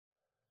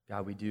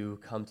God, we do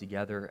come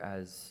together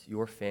as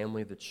your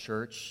family, the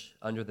church,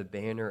 under the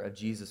banner of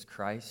Jesus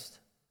Christ.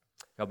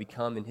 God, we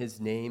come in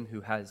his name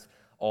who has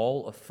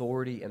all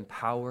authority and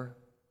power.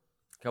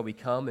 God, we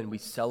come and we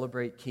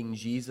celebrate King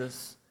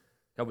Jesus.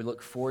 God, we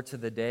look forward to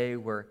the day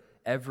where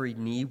every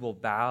knee will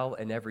bow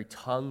and every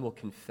tongue will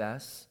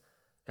confess.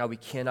 God, we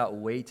cannot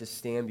wait to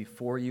stand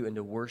before you and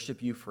to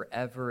worship you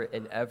forever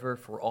and ever,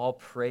 for all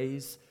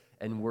praise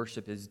and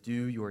worship is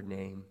due your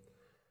name.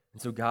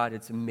 And so, God,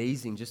 it's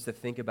amazing just to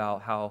think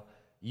about how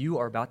you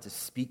are about to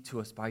speak to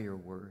us by your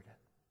word.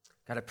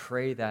 God, I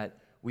pray that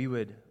we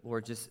would,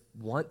 Lord, just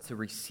want to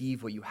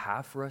receive what you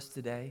have for us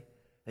today,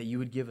 that you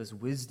would give us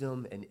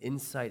wisdom and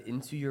insight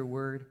into your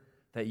word,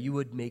 that you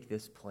would make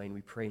this plain.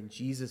 We pray in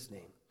Jesus'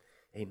 name.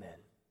 Amen.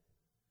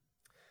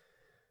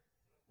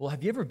 Well,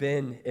 have you ever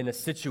been in a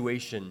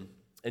situation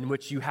in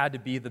which you had to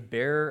be the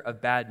bearer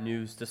of bad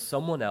news to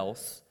someone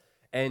else,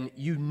 and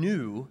you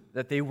knew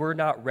that they were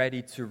not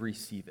ready to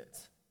receive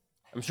it?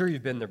 I'm sure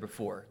you've been there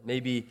before.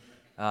 Maybe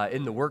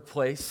in the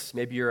workplace,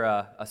 maybe you're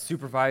a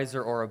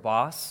supervisor or a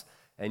boss,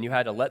 and you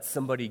had to let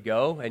somebody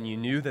go, and you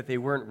knew that they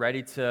weren't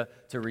ready to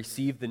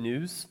receive the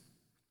news.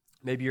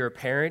 Maybe you're a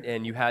parent,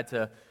 and you had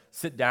to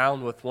sit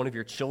down with one of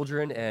your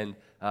children and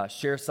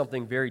share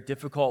something very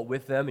difficult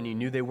with them, and you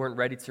knew they weren't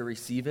ready to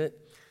receive it.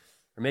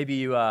 Or maybe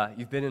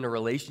you've been in a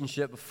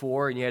relationship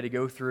before, and you had to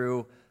go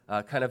through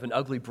kind of an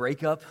ugly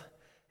breakup,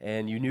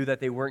 and you knew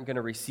that they weren't going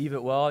to receive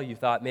it well. You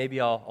thought,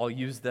 maybe I'll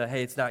use the,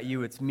 hey, it's not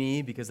you, it's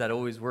me, because that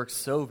always works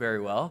so very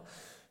well.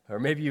 Or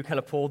maybe you kind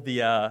of pulled the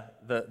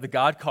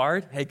God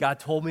card. Hey, God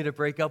told me to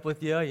break up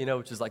with you,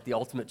 which is like the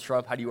ultimate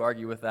trump. How do you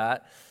argue with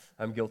that?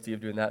 I'm guilty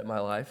of doing that in my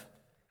life.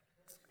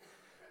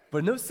 But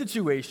in those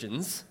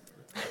situations,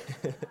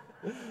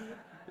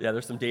 yeah,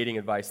 there's some dating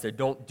advice there.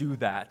 Don't do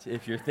that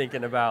if you're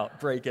thinking about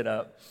breaking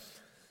up.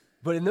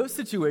 But in those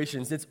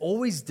situations, it's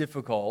always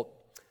difficult,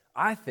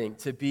 I think,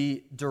 to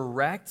be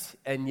direct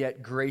and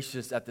yet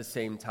gracious at the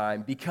same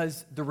time,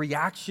 because the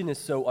reaction is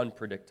so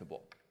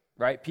unpredictable,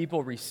 right?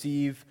 People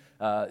receive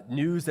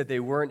news that they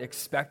weren't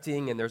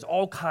expecting, and there's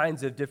all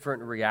kinds of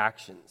different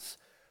reactions.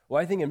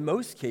 Well, I think in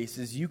most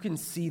cases, you can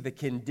see the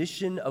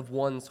condition of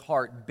one's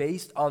heart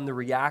based on the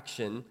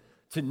reaction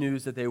to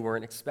news that they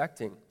weren't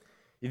expecting.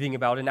 You think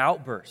about an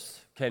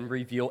outburst can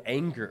reveal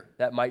anger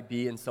that might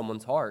be in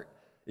someone's heart.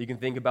 You can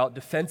think about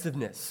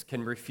defensiveness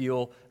can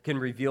reveal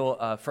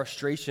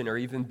frustration or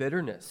even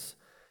bitterness.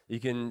 You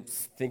can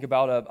think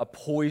about a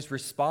poised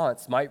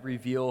response might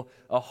reveal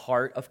a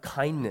heart of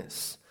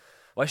kindness.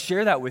 Well, I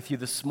share that with you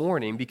this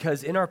morning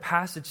because in our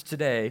passage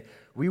today,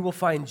 we will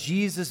find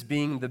Jesus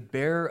being the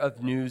bearer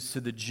of news to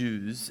the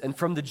Jews. And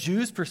from the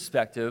Jews'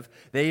 perspective,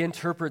 they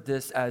interpret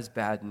this as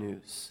bad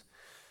news.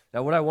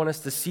 Now, what I want us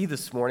to see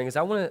this morning is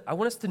I want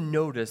us to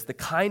notice the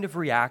kind of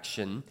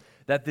reaction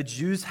that the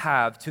Jews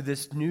have to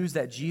this news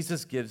that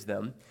Jesus gives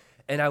them,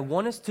 and I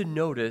want us to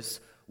notice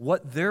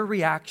what their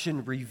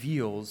reaction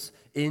reveals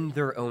in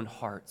their own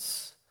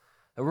hearts.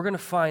 And we're going to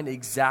find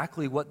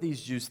exactly what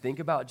these Jews think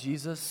about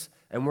Jesus,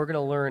 and we're going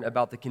to learn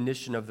about the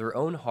condition of their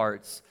own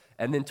hearts,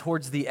 and then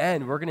towards the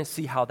end, we're going to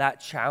see how that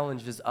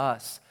challenges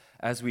us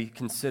as we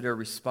consider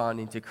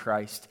responding to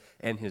Christ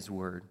and his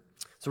word.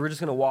 So we're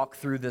just going to walk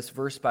through this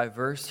verse by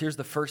verse. Here's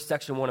the first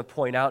section I want to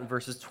point out in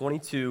verses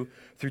 22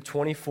 through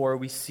 24.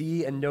 We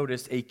see and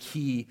notice a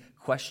key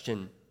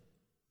question.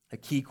 A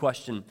key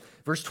question.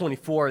 Verse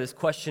 24, this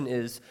question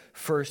is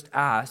first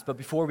asked. But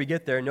before we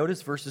get there,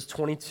 notice verses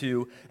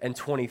 22 and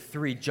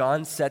 23.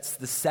 John sets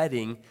the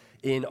setting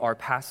in our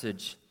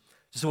passage.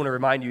 Just want to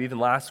remind you, even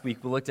last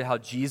week, we looked at how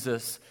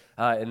Jesus,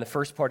 in the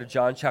first part of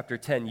John chapter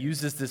 10,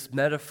 uses this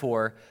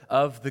metaphor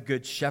of the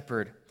Good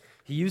Shepherd.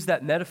 He used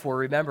that metaphor,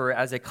 remember,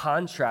 as a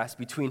contrast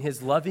between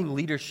his loving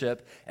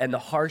leadership and the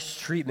harsh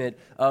treatment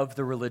of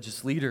the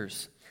religious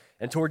leaders.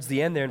 And towards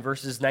the end there, in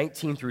verses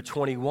 19 through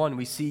 21,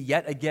 we see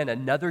yet again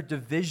another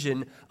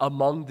division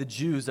among the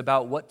Jews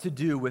about what to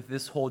do with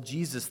this whole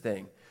Jesus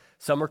thing.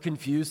 Some are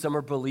confused, some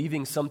are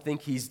believing, some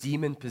think he's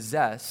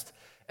demon-possessed.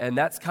 And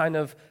that's kind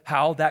of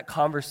how that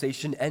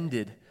conversation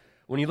ended.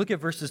 When you look at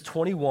verses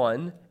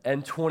 21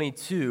 and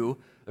 22,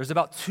 there's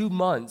about 2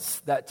 months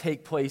that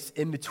take place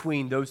in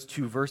between those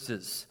two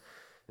verses.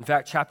 In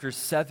fact, chapters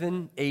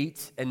 7,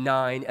 8, and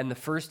 9, and the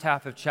first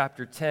half of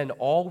chapter 10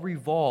 all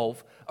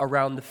revolve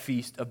around the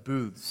Feast of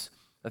Booths.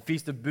 The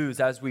Feast of Booths,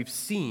 as we've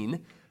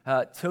seen,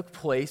 took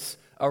place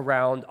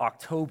around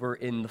October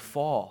in the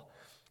fall.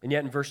 And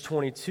yet in verse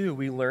 22,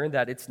 we learn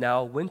that it's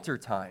now winter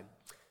time.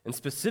 And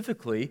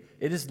specifically,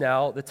 it is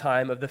now the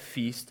time of the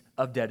Feast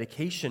of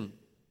Dedication.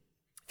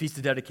 Feast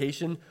of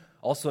Dedication,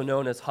 also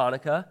known as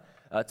Hanukkah,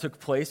 took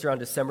place around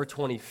December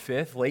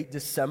 25th, late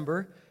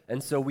December.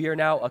 And so we are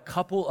now a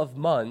couple of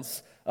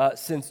months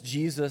since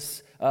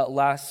Jesus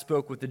last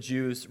spoke with the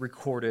Jews,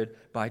 recorded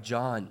by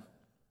John.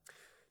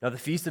 Now, the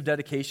Feast of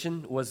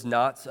Dedication was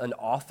not an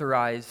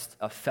authorized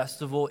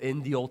festival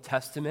in the Old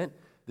Testament.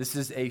 This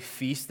is a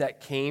feast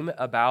that came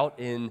about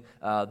in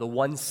the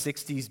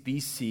 160s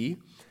BC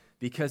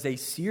because a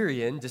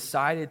Syrian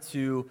decided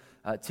to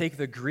take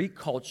the Greek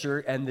culture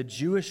and the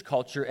Jewish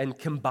culture and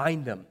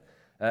combine them.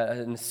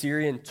 An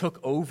Assyrian took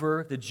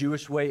over the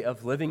Jewish way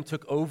of living,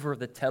 took over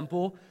the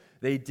temple.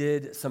 They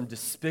did some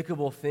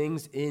despicable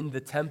things in the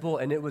temple,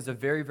 and it was a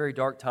very, very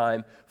dark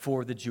time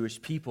for the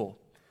Jewish people.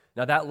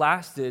 Now, that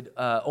lasted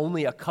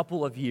only a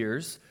couple of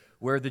years,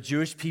 where the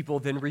Jewish people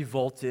then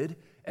revolted,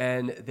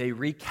 and they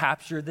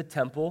recaptured the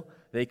temple.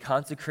 They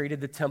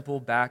consecrated the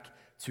temple back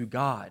to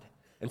God.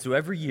 And so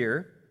every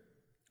year,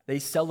 they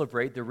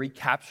celebrate the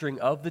recapturing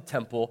of the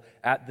temple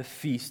at the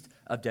Feast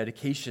of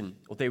Dedication.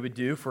 What they would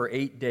do for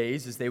 8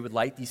 days is they would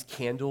light these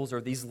candles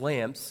or these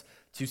lamps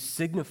to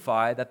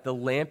signify that the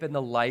lamp and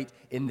the light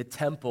in the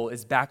temple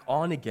is back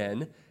on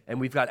again, and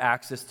we've got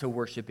access to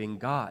worshiping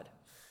God.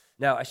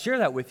 Now, I share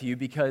that with you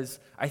because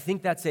I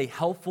think that's a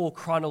helpful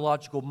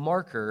chronological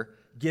marker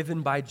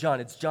given by John.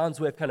 It's John's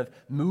way of kind of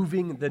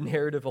moving the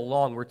narrative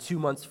along. We're 2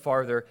 months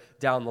farther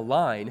down the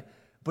line.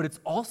 But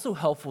it's also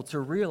helpful to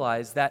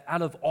realize that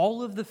out of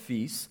all of the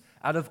feasts,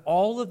 out of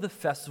all of the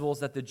festivals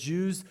that the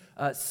Jews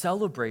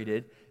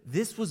celebrated,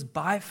 this was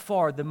by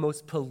far the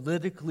most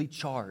politically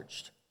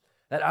charged.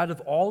 That out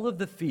of all of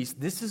the feasts,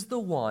 this is the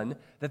one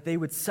that they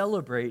would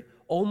celebrate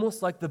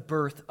almost like the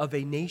birth of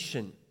a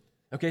nation.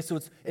 Okay, so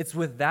it's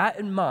with that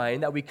in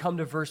mind that we come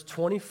to verse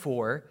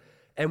 24,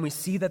 and we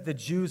see that the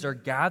Jews are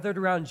gathered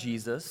around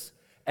Jesus,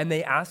 and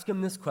they ask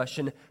him this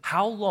question: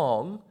 how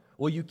long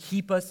will you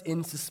keep us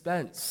in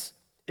suspense?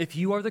 If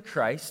you are the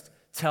Christ,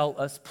 tell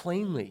us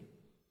plainly.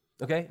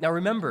 Okay, now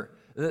remember,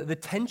 the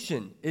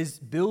tension is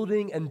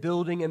building and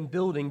building and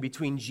building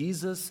between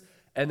Jesus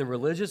and the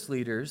religious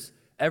leaders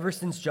ever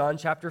since John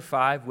chapter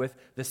 5 with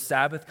the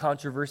Sabbath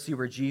controversy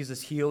where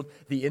Jesus healed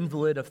the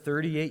invalid of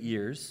 38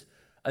 years,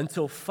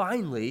 until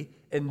finally,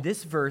 in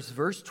this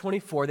verse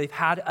 24, they've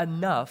had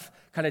enough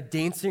kind of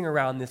dancing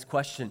around this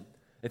question.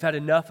 They've had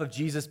enough of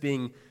Jesus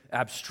being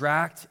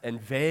abstract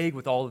and vague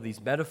with all of these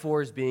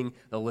metaphors, being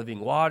the living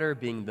water,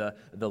 being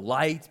the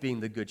light, being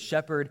the good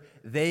shepherd.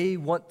 They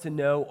want to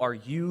know, are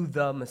you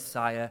the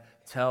Messiah?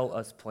 Tell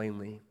us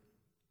plainly.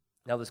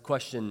 Now, this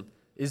question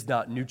is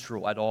not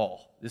neutral at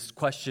all. This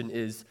question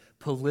is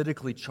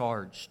politically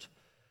charged.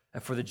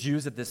 And for the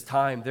Jews at this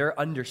time, their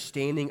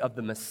understanding of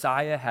the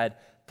Messiah had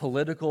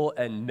political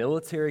and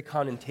military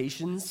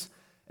connotations.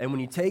 And when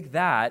you take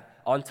that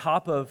on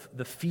top of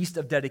the Feast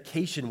of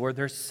Dedication, where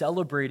they're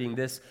celebrating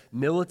this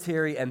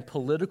military and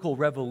political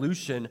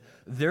revolution,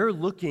 they're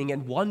looking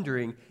and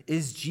wondering,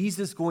 is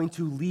Jesus going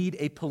to lead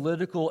a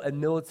political and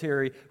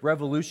military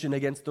revolution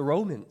against the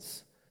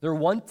Romans? They're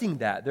wanting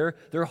that.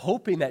 They're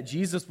hoping that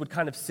Jesus would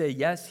kind of say,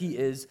 yes, he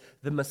is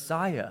the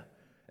Messiah.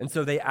 And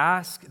so they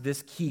ask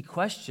this key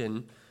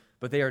question,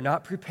 but they are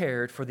not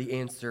prepared for the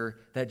answer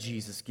that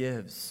Jesus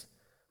gives.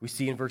 We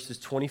see in verses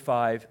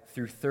 25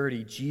 through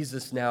 30,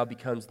 Jesus now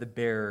becomes the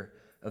bearer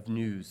of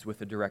news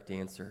with a direct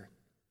answer.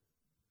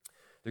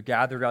 They're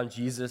gathered around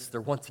Jesus.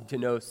 They're wanting to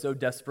know so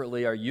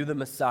desperately, are you the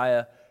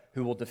Messiah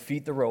who will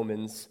defeat the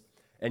Romans?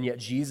 And yet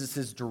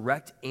Jesus'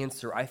 direct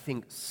answer, I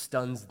think,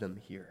 stuns them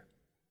here.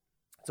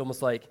 It's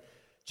almost like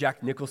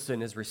Jack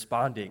Nicholson is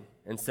responding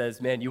and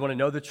says, man, you want to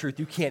know the truth?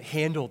 You can't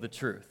handle the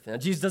truth. Now,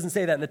 Jesus doesn't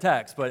say that in the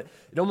text, but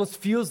it almost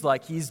feels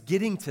like he's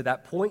getting to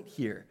that point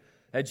here.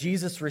 That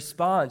Jesus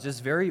responds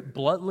just very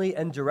bluntly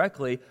and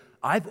directly,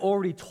 I've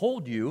already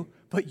told you,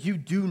 but you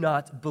do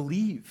not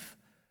believe.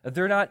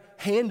 They're not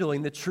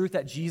handling the truth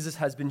that Jesus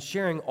has been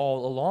sharing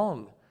all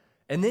along.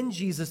 And then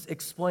Jesus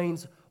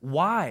explains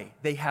why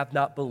they have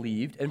not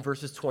believed in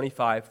verses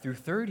 25 through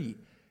 30.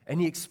 And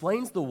he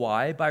explains the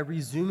why by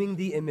resuming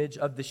the image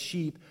of the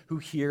sheep who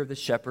hear the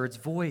shepherd's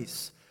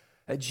voice.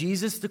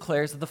 Jesus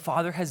declares that the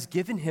Father has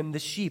given him the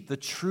sheep, the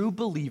true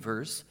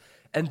believers,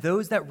 and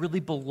those that really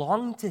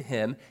belong to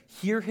him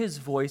hear his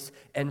voice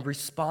and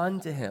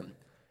respond to him.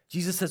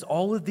 Jesus says,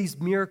 all of these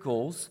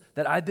miracles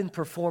that I've been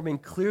performing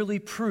clearly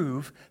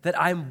prove that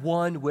I'm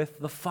one with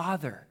the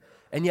Father.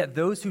 And yet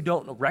those who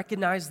don't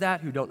recognize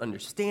that, who don't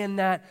understand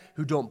that,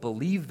 who don't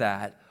believe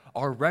that,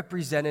 are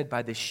represented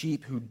by the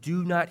sheep who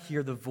do not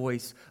hear the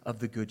voice of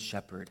the Good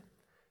Shepherd.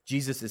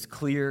 Jesus is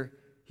clear,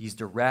 he's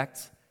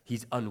direct,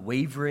 he's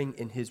unwavering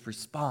in his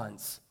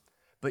response.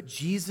 But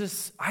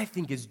Jesus, I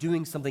think, is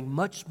doing something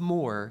much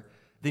more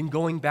than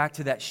going back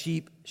to that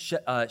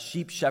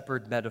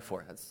sheep-shepherd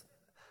metaphor. That's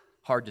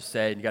hard to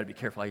say, and you got to be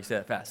careful how you say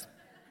that fast.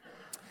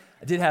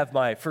 I did have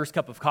my first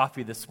cup of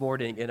coffee this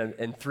morning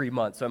in 3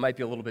 months, so I might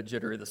be a little bit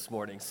jittery this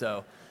morning.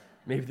 So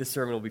maybe the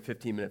sermon will be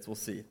 15 minutes. We'll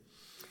see.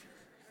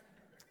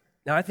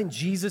 Now, I think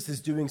Jesus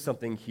is doing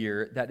something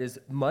here that is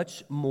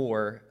much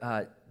more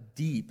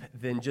deep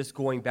than just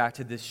going back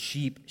to this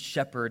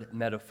sheep-shepherd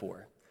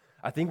metaphor.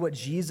 I think what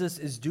Jesus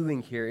is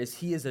doing here is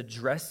he is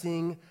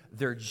addressing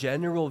their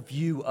general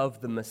view of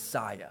the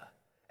Messiah.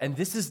 And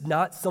this is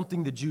not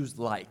something the Jews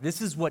like.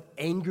 This is what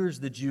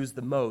angers the Jews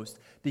the most,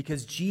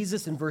 because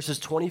Jesus in verses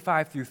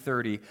 25 through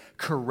 30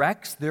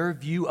 corrects their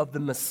view of the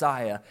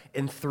Messiah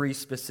in 3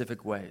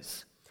 specific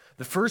ways.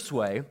 The first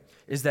way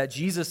is that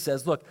Jesus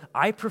says, look,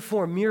 I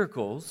perform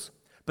miracles,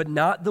 but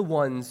not the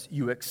ones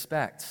you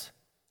expect.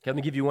 Okay, let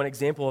me give you one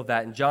example of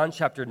that. In John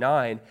chapter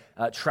 9,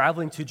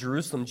 traveling to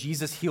Jerusalem,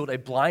 Jesus healed a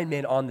blind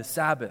man on the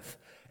Sabbath.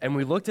 and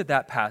we looked at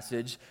that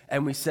passage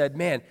and we said,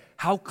 man,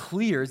 how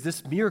clear is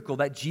this miracle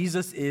that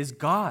Jesus is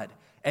God?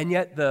 And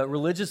yet the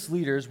religious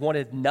leaders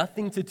wanted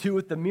nothing to do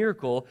with the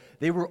miracle.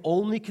 They were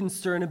only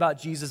concerned about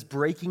Jesus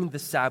breaking the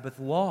Sabbath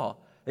law.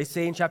 They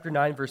say in chapter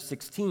 9, verse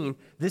 16,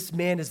 this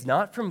man is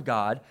not from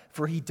God,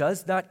 for he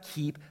does not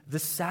keep the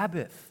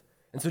Sabbath.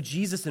 And so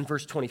Jesus in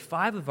verse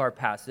 25 of our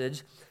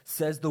passage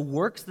says, the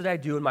works that I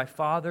do in my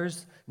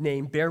Father's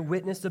name bear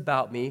witness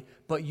about me,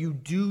 but you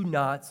do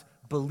not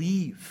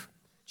believe.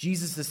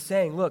 Jesus is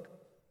saying, look,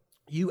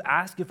 you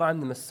ask if I'm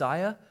the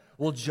Messiah.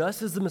 Well,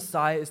 just as the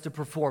Messiah is to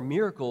perform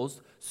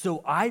miracles,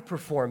 so I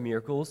perform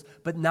miracles,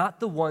 but not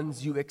the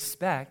ones you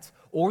expect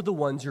or the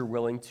ones you're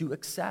willing to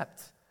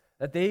accept.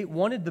 That they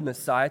wanted the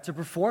Messiah to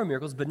perform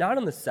miracles, but not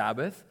on the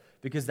Sabbath,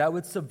 because that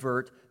would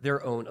subvert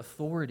their own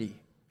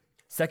authority.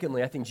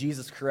 Secondly, I think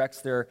Jesus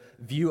corrects their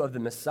view of the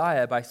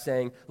Messiah by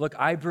saying, look,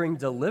 I bring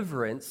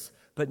deliverance,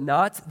 but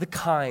not the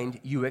kind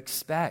you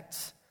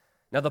expect.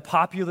 Now, the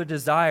popular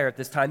desire at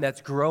this time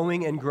that's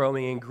growing and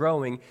growing and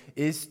growing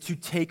is to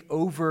take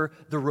over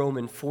the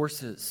Roman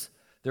forces.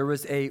 There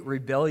was a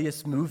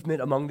rebellious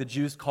movement among the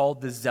Jews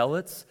called the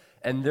Zealots,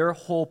 and their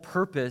whole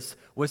purpose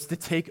was to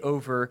take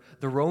over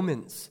the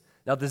Romans.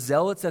 Now, the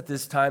Zealots at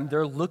this time,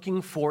 they're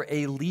looking for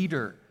a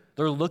leader.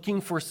 They're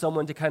looking for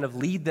someone to kind of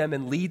lead them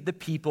and lead the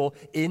people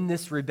in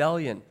this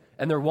rebellion.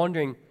 And they're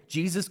wondering,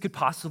 Jesus could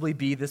possibly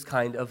be this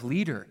kind of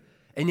leader.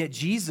 And yet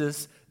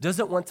Jesus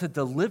doesn't want to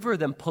deliver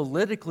them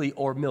politically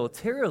or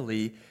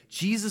militarily.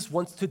 Jesus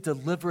wants to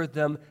deliver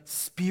them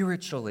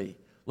spiritually.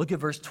 Look at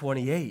verse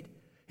 28.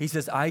 He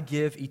says, I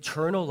give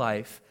eternal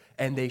life,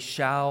 and they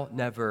shall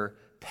never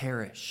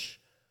perish.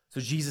 So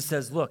Jesus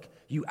says, look,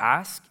 you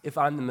ask if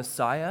I'm the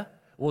Messiah.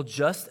 Well,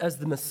 just as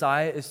the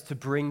Messiah is to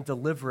bring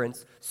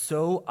deliverance,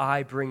 so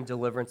I bring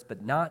deliverance,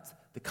 but not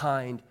the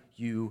kind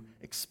you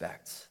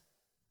expect.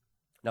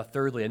 Now,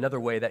 thirdly, another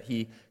way that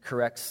he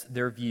corrects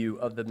their view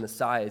of the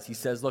Messiah is he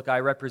says, look, I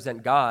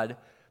represent God,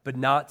 but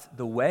not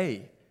the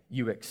way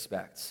you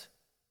expect.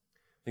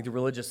 I think the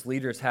religious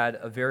leaders had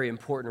a very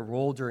important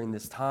role during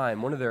this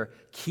time. One of their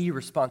key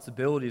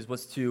responsibilities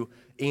was to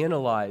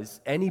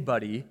analyze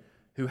anybody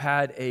who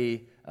had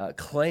a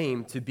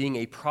claim to being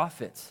a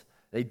prophet.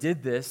 They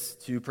did this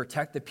to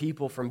protect the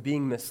people from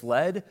being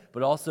misled,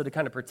 but also to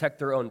kind of protect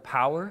their own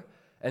power.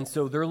 And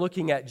so they're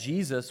looking at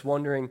Jesus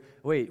wondering,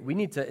 wait, we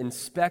need to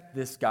inspect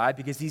this guy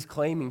because he's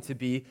claiming to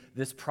be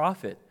this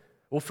prophet.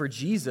 Well, for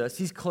Jesus,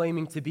 he's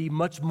claiming to be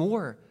much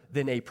more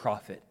than a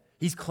prophet.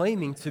 He's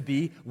claiming to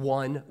be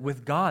one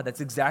with God. That's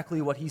exactly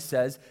what he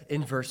says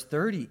in verse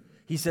 30.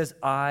 He says,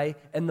 I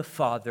and the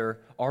Father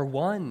are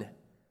one.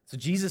 So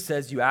Jesus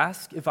says, you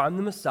ask if I'm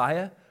the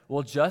Messiah.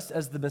 Well, just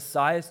as the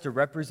Messiah is to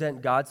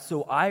represent God,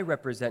 so I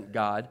represent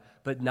God,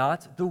 but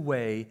not the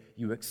way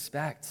you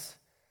expect.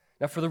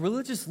 Now, for the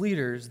religious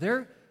leaders,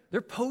 they're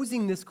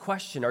posing this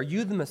question, are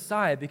you the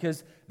Messiah?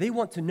 Because they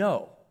want to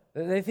know.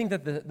 They think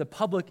that the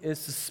public is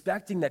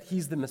suspecting that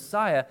he's the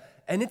Messiah,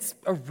 and it's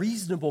a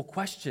reasonable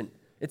question.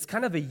 It's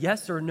kind of a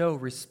yes or no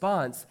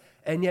response,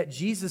 and yet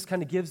Jesus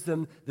kind of gives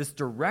them this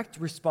direct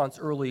response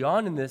early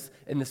on in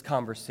this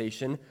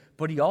conversation,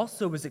 but he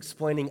also is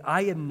explaining,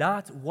 I am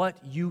not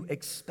what you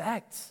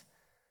expect.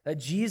 That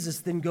Jesus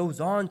then goes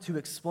on to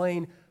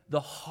explain the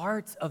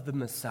heart of the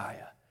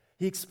Messiah.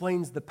 He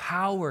explains the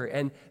power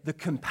and the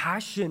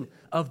compassion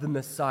of the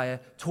Messiah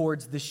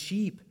towards the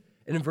sheep.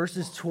 And in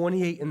verses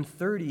 28 and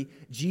 30,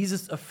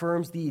 Jesus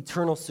affirms the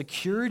eternal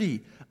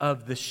security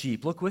of the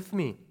sheep. Look with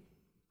me.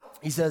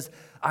 He says,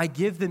 I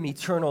give them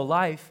eternal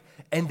life,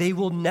 and they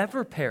will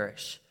never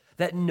perish,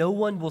 that no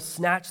one will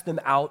snatch them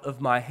out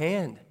of my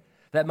hand.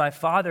 That my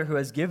Father who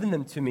has given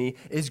them to me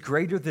is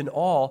greater than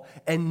all,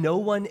 and no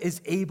one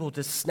is able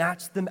to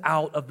snatch them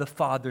out of the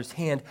Father's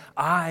hand.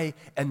 I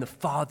and the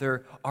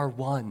Father are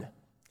one.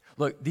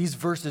 Look, these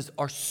verses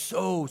are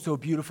so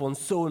beautiful and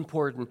so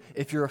important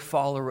if you're a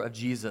follower of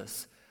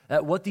Jesus.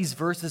 That what these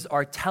verses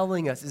are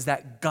telling us is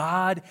that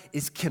God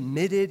is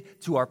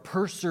committed to our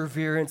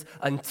perseverance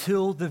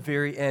until the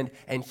very end,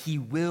 and he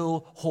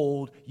will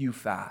hold you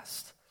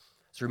fast.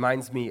 This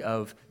reminds me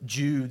of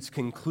Jude's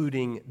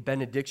concluding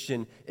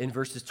benediction in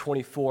verses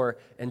 24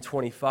 and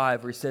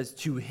 25, where he says,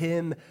 to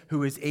him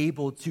who is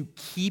able to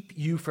keep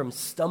you from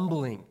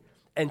stumbling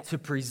and to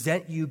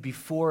present you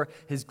before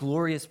his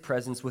glorious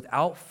presence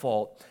without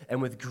fault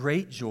and with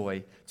great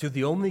joy, to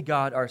the only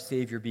God our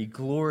Savior be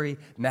glory,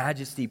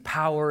 majesty,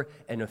 power,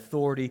 and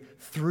authority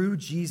through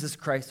Jesus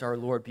Christ our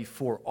Lord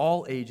before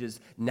all ages,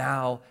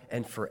 now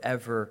and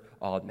forever.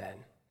 Amen.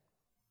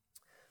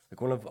 Like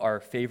one of our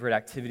favorite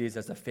activities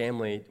as a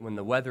family when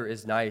the weather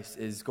is nice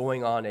is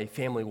going on a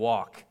family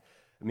walk.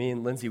 Me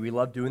and Lindsay, we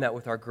love doing that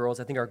with our girls.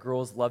 I think our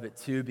girls love it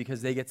too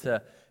because they get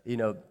to,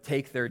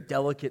 take their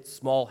delicate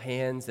small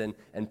hands and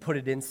put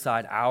it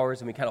inside ours,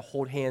 and we kind of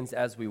hold hands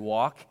as we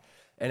walk.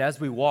 And as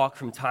we walk,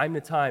 from time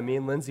to time, me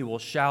and Lindsay will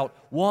shout,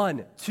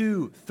 1,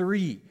 2,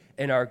 3,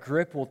 and our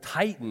grip will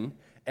tighten.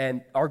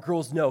 And our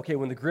girls know, okay,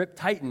 when the grip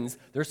tightens,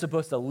 they're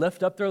supposed to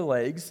lift up their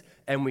legs,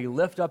 and we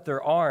lift up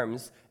their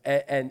arms,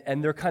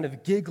 and they're kind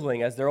of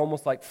giggling as they're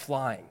almost like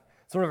flying.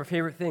 It's one of our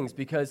favorite things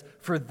because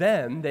for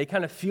them, they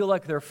kind of feel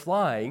like they're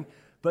flying,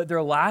 but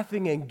they're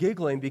laughing and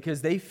giggling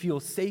because they feel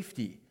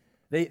safety.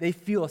 They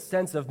feel a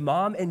sense of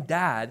mom and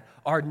dad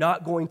are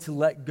not going to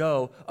let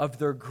go of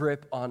their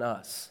grip on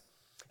us.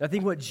 I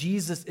think what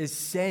Jesus is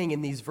saying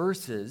in these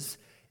verses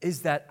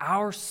is that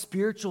our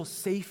spiritual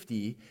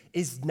safety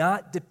is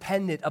not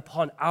dependent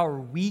upon our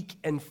weak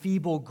and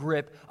feeble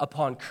grip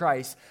upon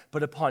Christ,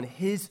 but upon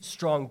his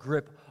strong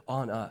grip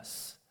on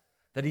us.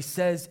 That he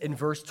says in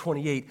verse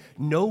 28,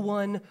 no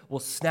one will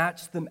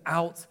snatch them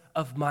out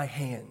of my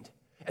hand.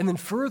 And then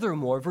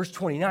furthermore, verse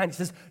 29, he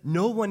says,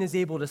 no one is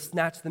able to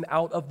snatch them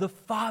out of the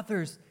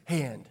Father's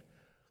hand.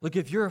 Look,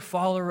 if you're a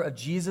follower of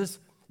Jesus,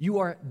 you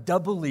are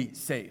doubly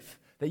safe.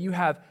 That you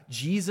have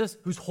Jesus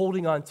who's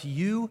holding on to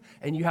you,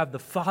 and you have the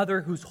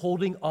Father who's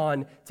holding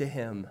on to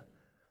him.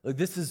 Look,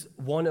 this is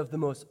one of the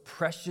most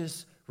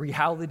precious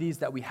realities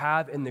that we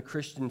have in the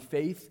Christian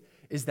faith,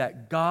 is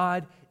that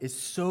God is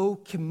so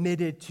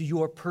committed to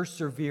your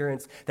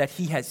perseverance that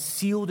he has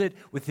sealed it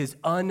with his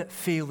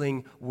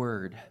unfailing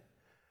word.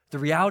 The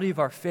reality of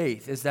our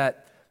faith is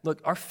that,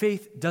 look, our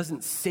faith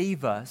doesn't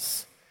save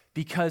us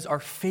because our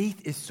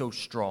faith is so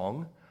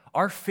strong.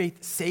 Our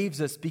faith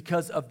saves us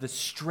because of the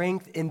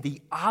strength in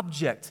the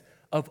object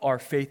of our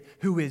faith,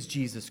 who is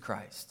Jesus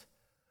Christ.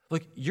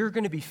 Look, you're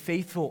going to be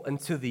faithful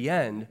until the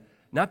end,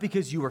 not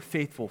because you were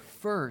faithful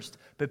first,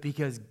 but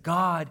because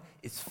God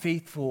is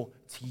faithful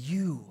to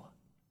you.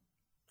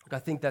 Look, I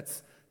think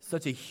that's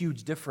such a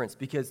huge difference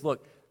because,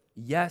 look,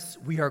 yes,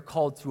 we are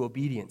called to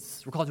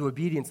obedience. We're called to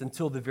obedience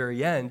until the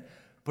very end,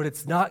 but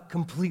it's not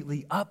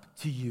completely up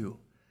to you.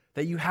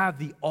 That you have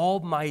the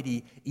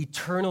almighty,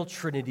 eternal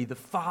Trinity, the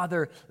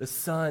Father, the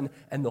Son,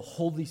 and the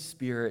Holy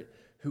Spirit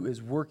who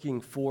is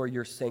working for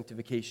your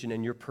sanctification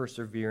and your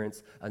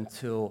perseverance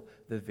until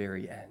the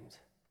very end.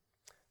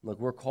 Look,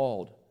 we're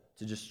called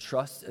to just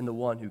trust in the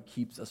one who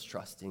keeps us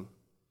trusting.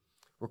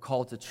 We're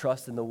called to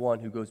trust in the one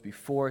who goes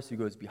before us, who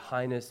goes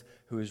behind us,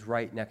 who is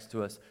right next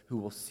to us, who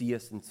will see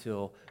us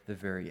until the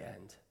very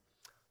end.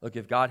 Look,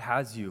 if God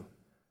has you,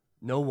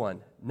 no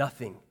one,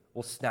 nothing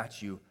will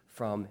snatch you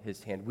from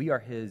his hand. We are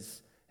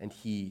his, and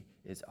he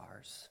is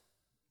ours.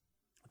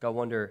 Look, I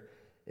wonder,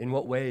 in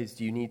what ways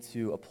do you need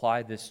to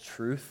apply this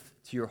truth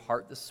to your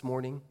heart this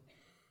morning?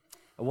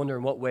 I wonder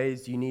in what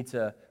ways do you need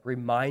to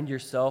remind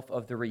yourself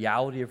of the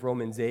reality of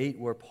Romans 8,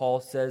 where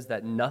Paul says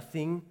that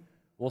nothing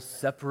will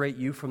separate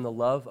you from the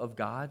love of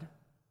God?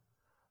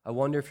 I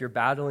wonder if you're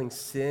battling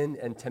sin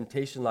and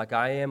temptation like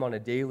I am on a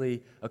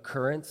daily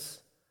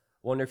occurrence.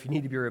 I wonder if you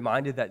need to be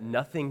reminded that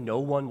nothing, no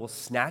one will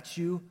snatch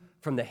you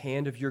from the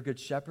hand of your good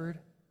shepherd.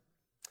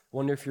 I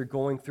wonder if you're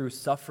going through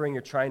suffering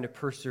or trying to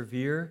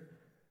persevere.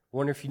 I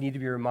wonder if you need to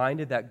be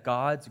reminded that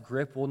God's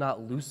grip will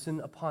not loosen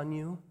upon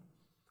you.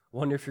 I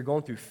wonder if you're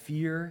going through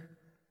fear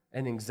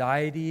and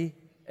anxiety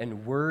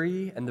and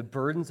worry and the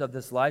burdens of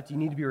this life. Do you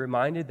need to be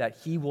reminded that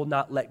he will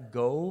not let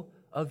go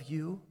of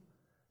you,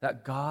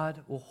 that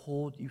God will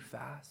hold you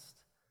fast?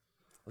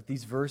 But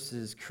these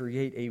verses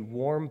create a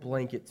warm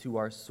blanket to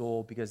our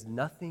soul because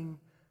nothing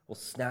will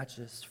snatch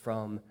us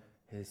from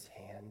his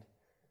hand.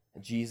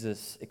 And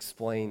Jesus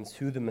explains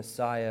who the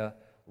Messiah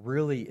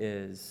really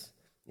is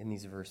in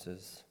these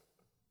verses.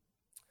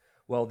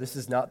 Well, this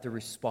is not the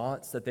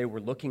response that they were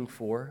looking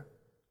for.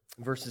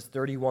 In verses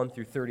 31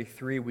 through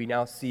 33, we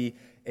now see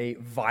a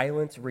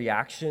violent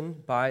reaction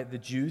by the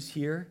Jews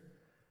here.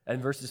 And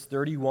verses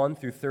 31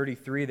 through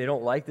 33, they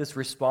don't like this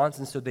response,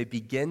 and so they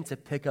begin to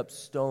pick up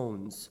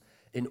stones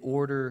in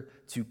order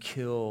to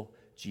kill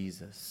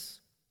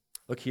Jesus.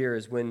 Look, here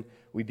is when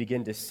we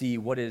begin to see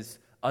what is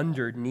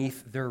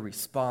underneath their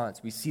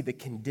response. We see the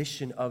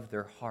condition of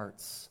their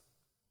hearts.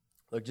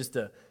 Look, just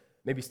to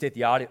maybe state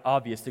the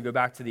obvious, to go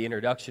back to the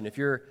introduction, if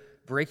you're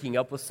breaking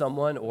up with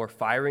someone or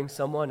firing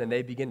someone and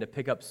they begin to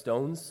pick up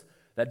stones,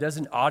 that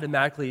doesn't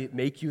automatically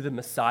make you the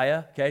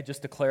Messiah, okay?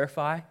 Just to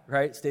clarify,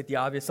 right? State the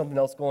obvious, something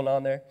else going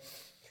on there.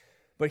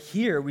 But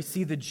here we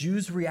see the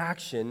Jews'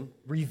 reaction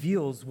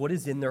reveals what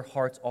is in their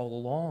hearts all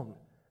along.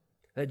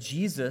 That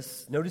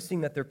Jesus,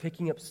 noticing that they're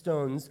picking up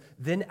stones,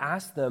 then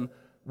asked them,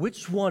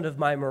 which one of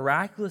my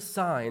miraculous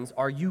signs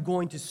are you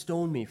going to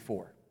stone me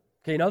for?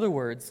 Okay, in other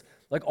words,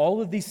 like all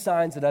of these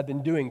signs that I've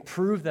been doing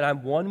prove that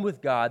I'm one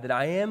with God, that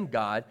I am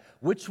God.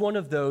 Which one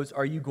of those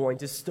are you going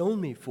to stone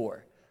me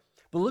for?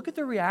 But look at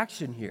the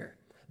reaction here.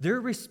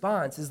 Their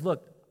response is,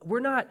 look,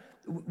 we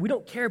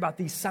don't care about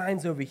these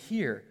signs over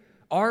here.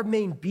 Our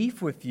main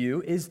beef with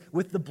you is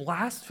with the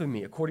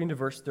blasphemy, according to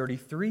verse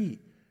 33.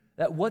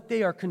 That what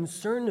they are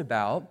concerned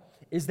about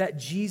is that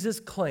Jesus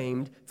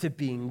claimed to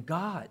being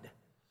God.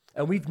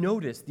 And we've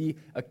noticed the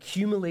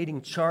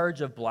accumulating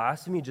charge of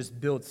blasphemy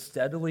just builds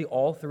steadily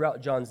all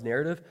throughout John's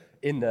narrative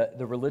in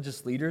the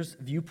religious leaders'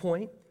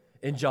 viewpoint.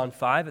 In John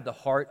 5, at the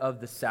heart of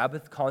the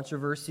Sabbath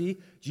controversy,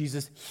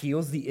 Jesus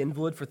heals the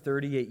invalid for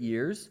 38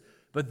 years.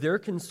 But their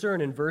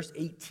concern in verse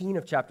 18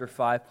 of chapter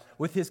 5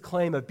 with his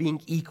claim of being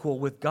equal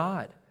with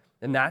God.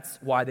 And that's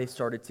why they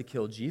started to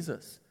kill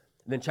Jesus.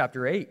 And then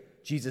chapter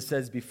 8, Jesus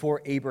says,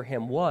 before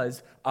Abraham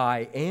was,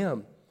 I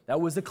am.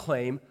 That was a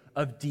claim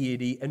of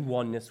deity and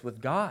oneness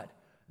with God.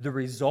 The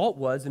result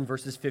was, in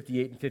verses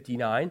 58 and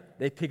 59,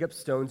 they pick up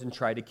stones and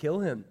try to kill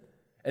him.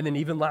 And then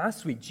even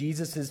last week,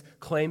 Jesus'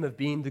 claim of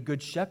being the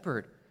good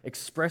shepherd,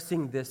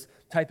 expressing this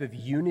type of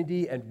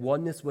unity and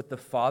oneness with the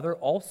Father,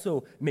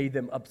 also made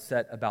them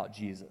upset about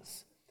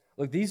Jesus.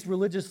 Look, these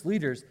religious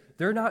leaders,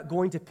 they're not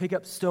going to pick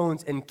up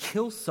stones and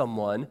kill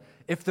someone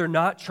if they're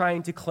not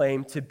trying to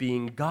claim to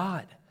being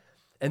God.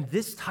 And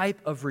this type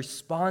of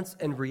response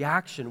and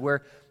reaction,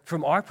 where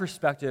from our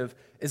perspective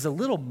is a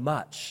little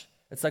much.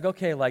 It's like,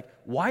 okay, like,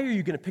 why are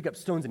you going to pick up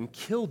stones and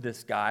kill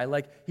this guy?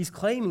 Like, he's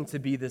claiming to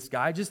be this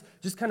guy. Just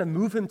kind of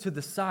move him to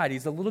the side.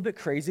 He's a little bit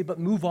crazy, but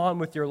move on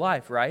with your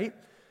life, right?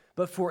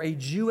 But for a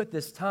Jew at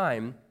this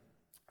time,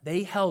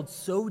 they held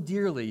so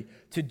dearly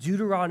to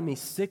Deuteronomy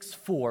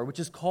 6:4, which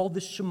is called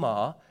the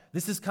Shema.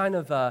 This is kind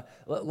of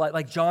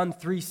like John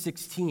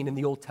 3:16 in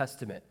the Old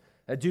Testament.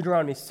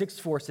 Deuteronomy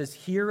 6:4 says,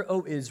 "Hear,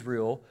 O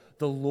Israel,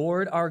 the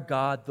Lord our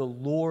God, the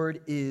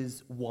Lord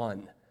is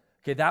one."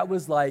 Okay, that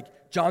was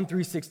like John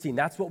 3:16.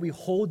 That's what we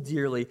hold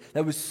dearly.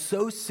 That was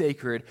so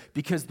sacred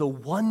because the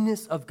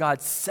oneness of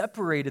God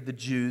separated the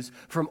Jews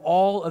from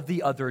all of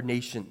the other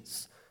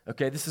nations.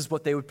 Okay, this is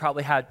what they would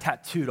probably have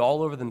tattooed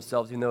all over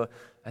themselves, even though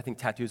I think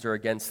tattoos are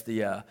against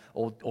the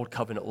old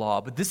covenant law.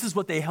 But this is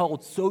what they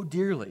held so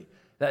dearly,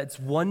 that it's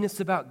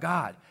oneness about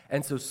God.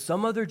 And so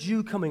some other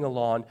Jew coming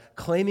along,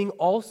 claiming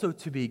also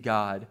to be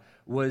God,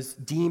 was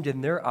deemed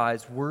in their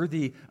eyes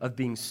worthy of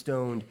being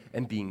stoned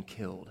and being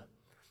killed.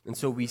 And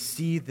so we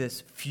see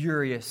this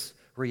furious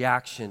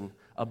reaction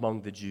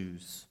among the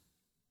Jews.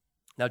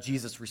 Now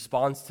Jesus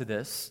responds to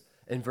this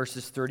in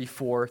verses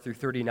 34 through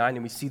 39,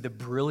 and we see the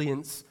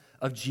brilliance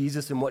of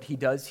Jesus and what he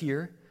does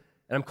here.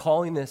 And I'm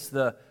calling this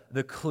a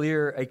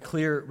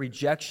clear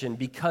rejection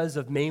because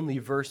of mainly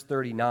verse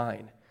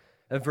 39.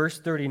 At verse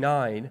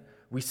 39,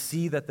 we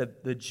see that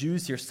the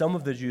Jews here, some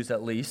of the Jews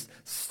at least,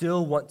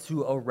 still want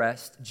to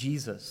arrest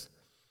Jesus.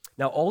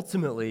 Now,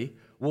 ultimately,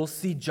 we'll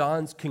see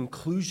John's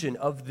conclusion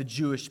of the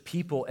Jewish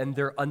people and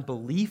their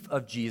unbelief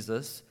of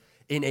Jesus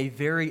in a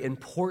very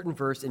important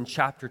verse in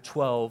chapter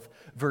 12,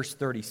 verse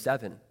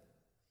 37.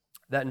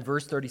 That in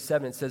verse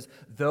 37, it says,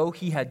 "Though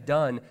he had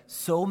done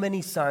so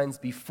many signs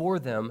before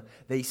them,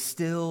 they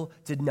still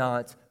did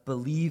not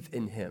believe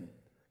in him."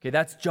 Okay,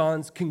 that's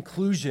John's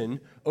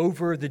conclusion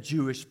over the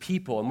Jewish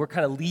people, and we're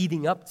kind of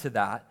leading up to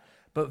that.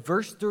 But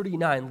verse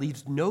 39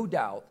 leaves no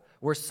doubt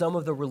where some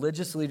of the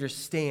religious leaders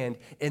stand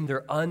in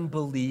their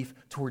unbelief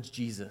towards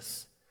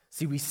Jesus.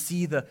 See, we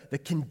see the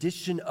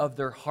condition of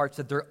their hearts,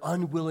 that they're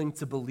unwilling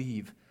to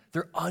believe.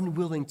 They're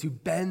unwilling to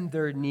bend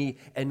their knee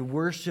and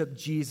worship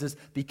Jesus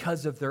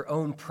because of their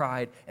own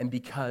pride and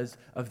because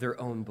of their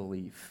own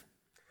belief.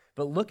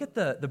 But look at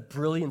the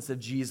brilliance of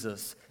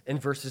Jesus in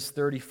verses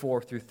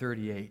 34 through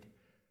 38.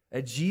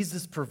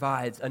 Jesus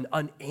provides an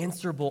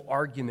unanswerable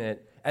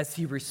argument as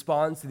he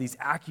responds to these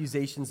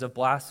accusations of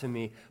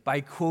blasphemy by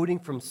quoting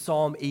from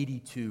Psalm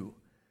 82.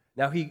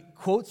 Now, he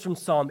quotes from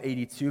Psalm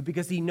 82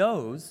 because he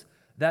knows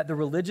that the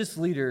religious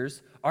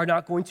leaders are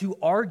not going to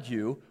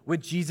argue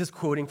with Jesus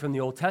quoting from the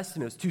Old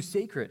Testament. It's too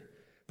sacred.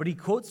 But he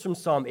quotes from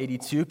Psalm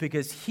 82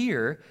 because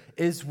here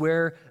is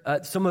where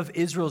some of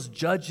Israel's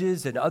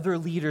judges and other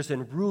leaders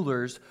and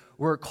rulers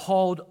were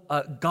called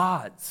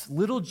gods,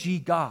 little g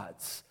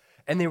gods.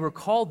 And they were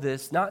called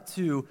this not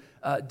to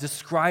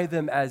describe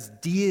them as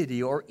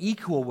deity or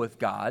equal with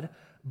God,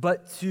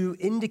 but to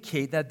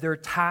indicate that their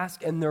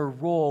task and their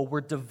role were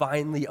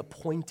divinely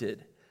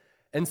appointed.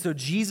 And so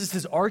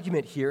Jesus'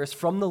 argument here is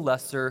from the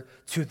lesser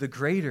to the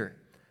greater.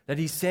 That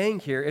he's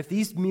saying here, if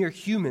these mere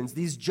humans,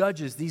 these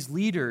judges, these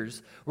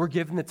leaders were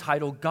given the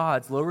title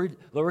gods,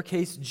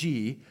 lowercase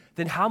g,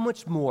 then how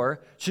much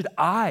more should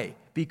I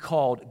be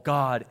called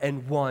God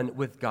and one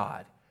with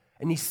God?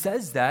 And he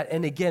says that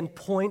and again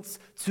points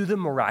to the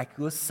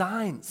miraculous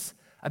signs.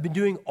 I've been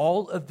doing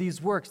all of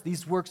these works.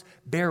 These works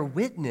bear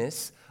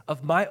witness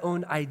of my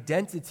own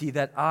identity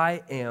that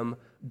I am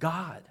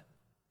God.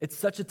 It's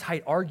such a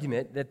tight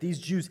argument that these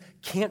Jews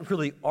can't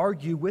really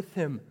argue with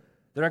him.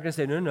 They're not going to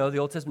say, no, the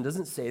Old Testament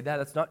doesn't say that.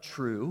 That's not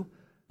true.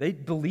 They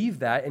believe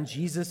that, and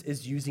Jesus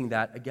is using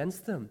that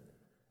against them.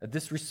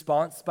 This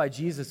response by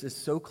Jesus is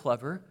so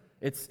clever.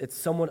 It's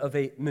somewhat of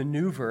a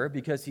maneuver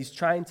because he's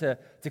trying to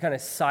kind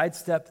of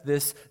sidestep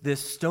this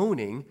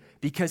stoning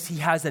because he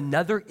has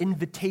another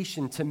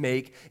invitation to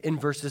make in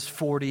verses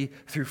 40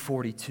 through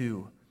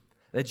 42.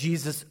 That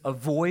Jesus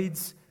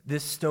avoids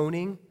this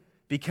stoning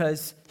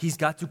because he's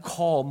got to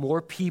call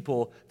more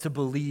people to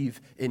believe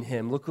in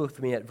him. Look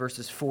with me at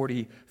verses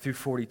 40 through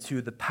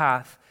 42, the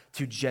path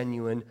to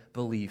genuine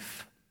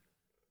belief.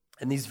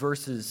 In these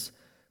verses,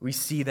 we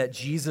see that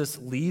Jesus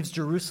leaves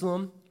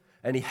Jerusalem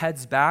and he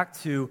heads back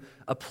to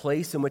a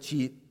place in which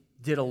he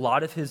did a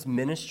lot of his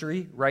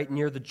ministry right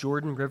near the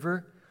Jordan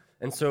River.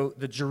 And so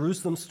the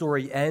Jerusalem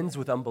story ends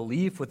with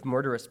unbelief, with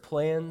murderous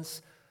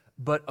plans.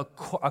 But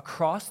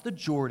across the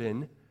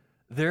Jordan,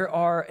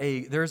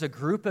 there's a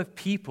group of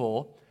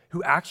people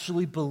who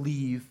actually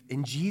believe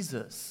in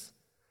Jesus.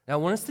 Now, I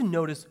want us to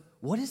notice,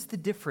 what is the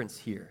difference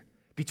here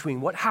between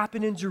what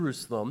happened in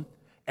Jerusalem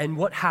and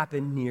what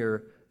happened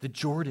near the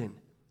Jordan.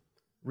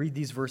 Read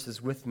these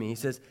verses with me. He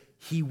says,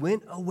 he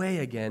went away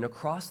again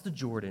across the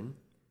Jordan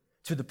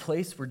to the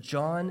place where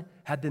John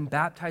had been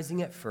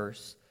baptizing at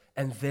first,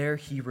 and there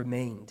he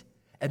remained.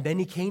 And then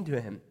he came to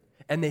him,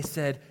 and they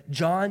said,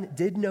 John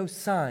did no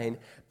sign,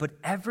 but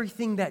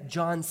everything that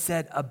John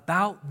said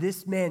about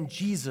this man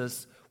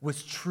Jesus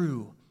was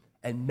true,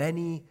 and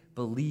many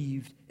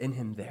believed in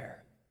him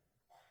there.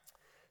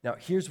 Now,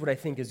 here's what I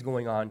think is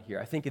going on here.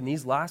 I think in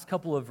these last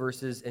couple of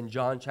verses in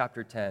John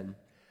chapter 10,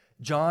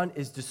 John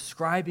is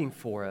describing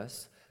for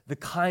us the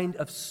kind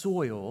of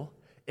soil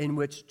in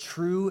which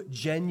true,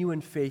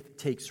 genuine faith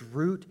takes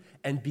root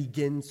and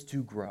begins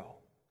to grow.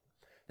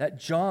 That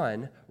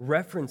John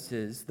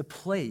references the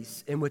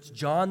place in which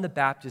John the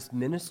Baptist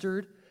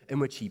ministered, in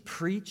which he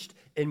preached,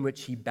 in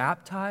which he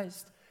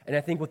baptized. And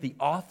I think what the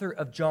author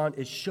of John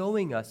is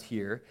showing us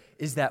here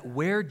is that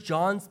where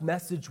John's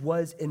message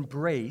was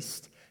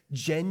embraced,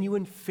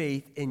 genuine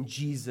faith in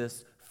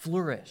Jesus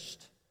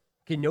flourished.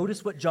 Okay,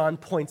 notice what John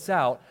points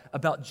out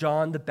about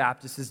John the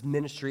Baptist's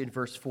ministry in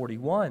verse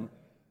 41.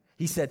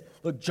 He said,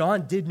 look,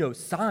 John did no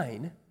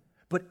sign,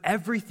 but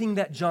everything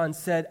that John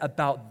said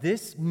about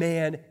this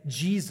man,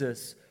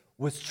 Jesus,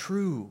 was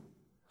true.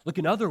 Look,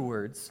 in other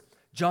words,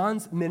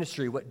 John's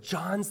ministry, what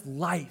John's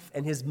life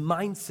and his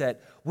mindset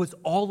was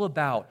all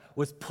about,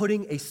 was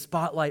putting a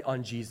spotlight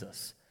on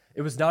Jesus.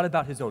 It was not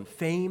about his own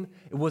fame.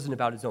 It wasn't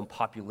about his own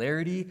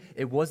popularity.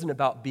 It wasn't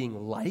about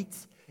being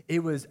liked.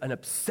 It was an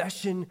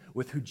obsession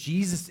with who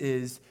Jesus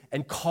is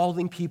and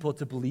calling people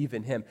to believe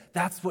in him.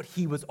 That's what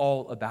he was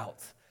all about.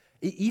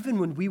 Even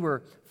when we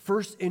were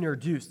first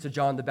introduced to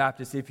John the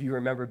Baptist, if you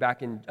remember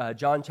back in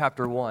John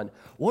chapter 1,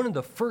 one of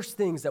the first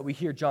things that we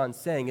hear John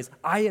saying is,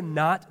 I am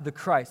not the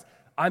Christ.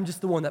 I'm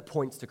just the one that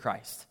points to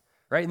Christ.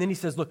 Right? And then he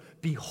says,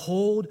 look,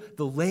 behold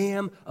the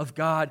Lamb of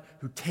God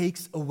who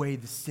takes away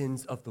the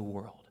sins of the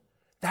world.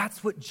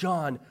 That's what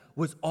John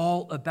was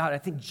all about. I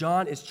think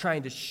John is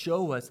trying to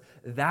show us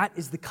that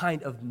is the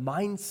kind of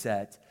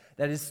mindset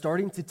that is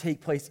starting to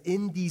take place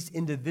in these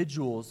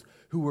individuals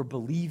who were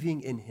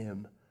believing in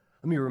him.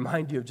 Let me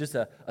remind you of just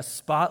a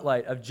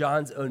spotlight of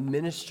John's own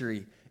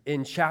ministry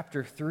in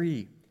chapter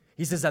 3.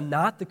 He says, I'm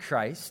not the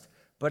Christ,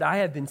 but I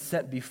have been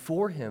sent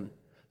before him.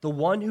 The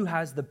one who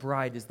has the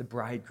bride is the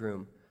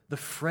bridegroom. The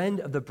friend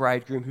of the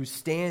bridegroom who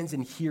stands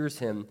and hears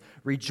him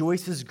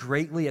rejoices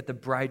greatly at the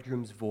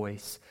bridegroom's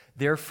voice.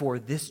 Therefore,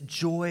 this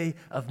joy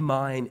of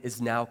mine is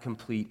now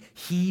complete.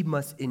 He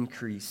must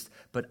increase,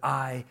 but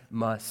I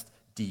must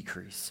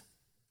decrease.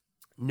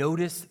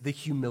 Notice the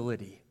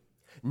humility.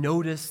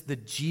 Notice the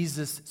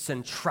Jesus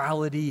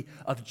centrality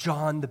of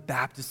John the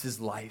Baptist's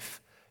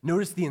life.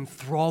 Notice the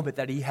enthrallment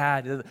that he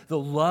had, the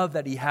love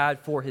that he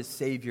had for his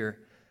Savior.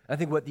 I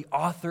think what the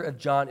author of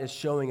John is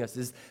showing us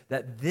is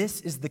that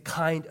this is the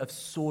kind of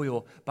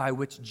soil by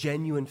which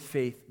genuine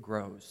faith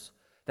grows.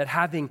 That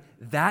having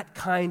that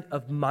kind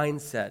of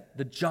mindset,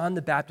 the John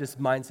the Baptist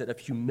mindset of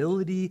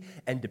humility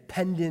and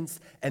dependence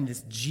and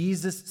this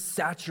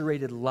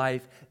Jesus-saturated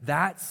life,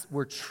 that's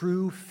where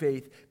true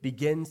faith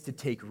begins to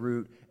take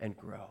root and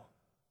grow.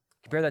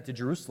 Compare that to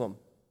Jerusalem.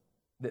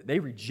 They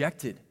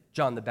rejected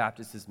John the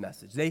Baptist's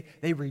message.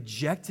 They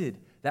rejected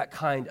that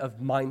kind of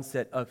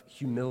mindset of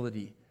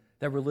humility.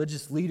 That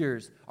religious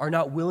leaders are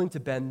not willing to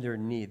bend their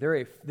knee.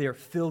 They are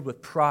filled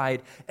with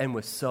pride and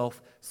with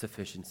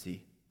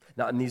self-sufficiency.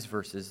 Not in these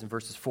verses. In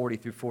verses 40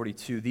 through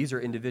 42, these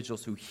are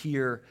individuals who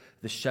hear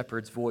the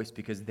shepherd's voice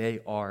because they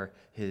are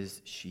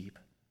his sheep.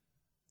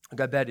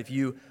 Look, I bet if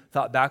you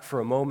thought back for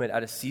a moment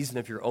at a season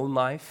of your own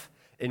life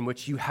in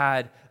which you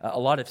had a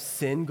lot of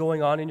sin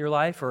going on in your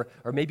life, or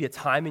maybe a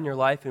time in your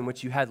life in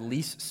which you had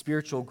least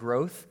spiritual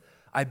growth,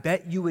 I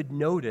bet you would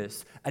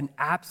notice an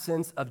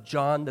absence of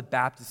John the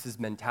Baptist's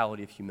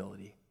mentality of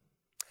humility.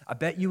 I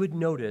bet you would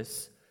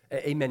notice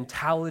a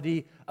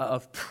mentality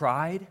of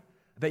pride.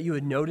 I bet you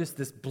would notice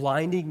this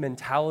blinding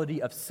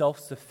mentality of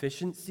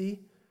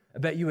self-sufficiency. I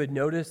bet you would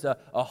notice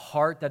a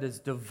heart that is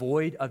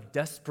devoid of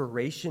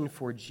desperation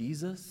for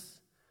Jesus.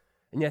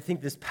 And yet I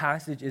think this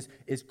passage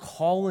is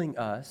calling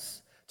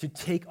us to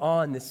take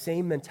on the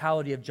same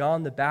mentality of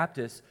John the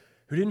Baptist,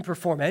 who didn't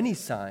perform any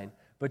sign,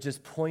 but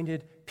just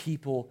pointed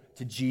people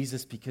to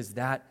Jesus because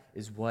that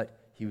is what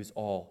he was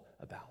all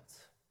about.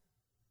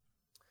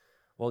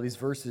 Well, these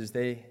verses,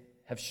 they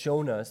have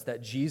shown us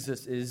that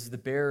Jesus is the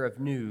bearer of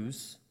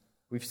news.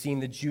 We've seen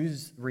the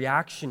Jews'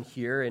 reaction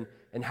here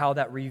and how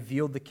that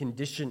revealed the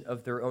condition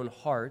of their own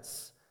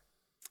hearts.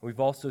 We've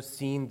also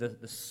seen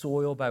the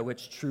soil by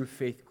which true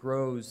faith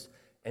grows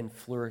and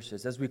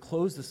flourishes. As we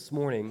close this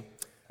morning,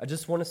 I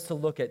just want us to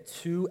look at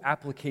two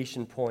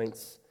application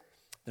points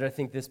that I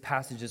think this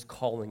passage is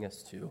calling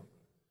us to.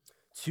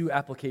 Two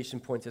application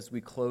points as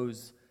we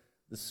close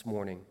this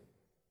morning.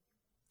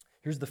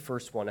 Here's the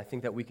first one I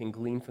think that we can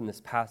glean from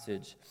this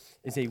passage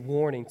is a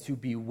warning to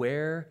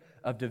beware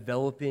of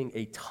developing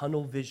a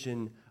tunnel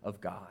vision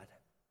of God.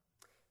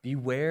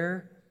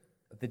 Beware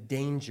of the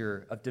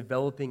danger of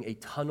developing a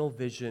tunnel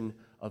vision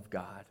of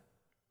God.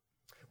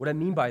 What I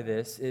mean by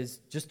this is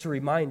just to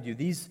remind you,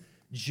 these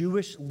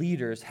Jewish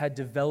leaders had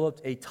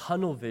developed a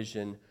tunnel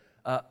vision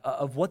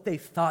of what they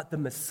thought the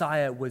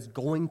Messiah was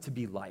going to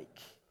be like.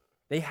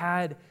 They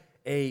had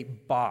a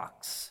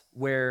box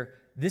where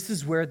this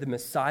is where the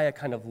Messiah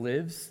kind of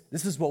lives.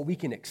 This is what we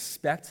can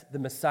expect the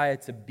Messiah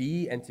to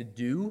be and to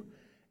do.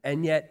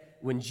 And yet,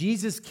 when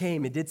Jesus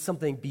came and did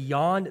something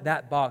beyond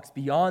that box,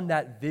 beyond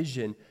that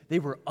vision, they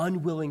were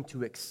unwilling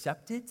to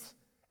accept it.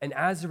 And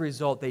as a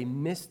result, they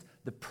missed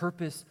the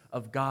purpose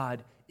of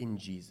God in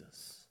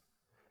Jesus.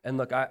 And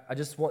look, I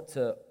just want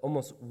to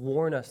almost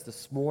warn us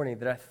this morning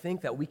that I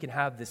think that we can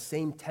have the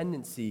same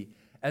tendency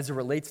as it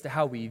relates to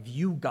how we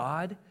view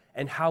God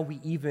and how we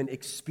even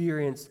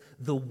experience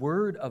the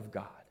Word of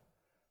God.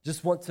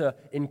 Just want to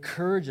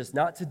encourage us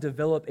not to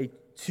develop a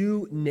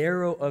too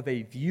narrow of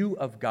a view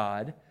of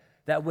God,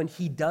 that when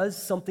He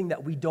does something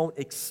that we don't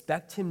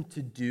expect Him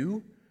to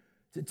do,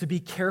 to be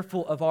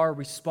careful of our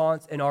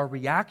response and our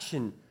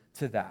reaction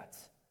to that.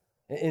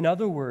 In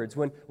other words,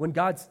 when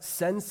God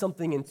sends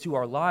something into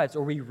our lives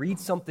or we read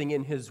something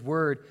in His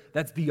Word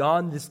that's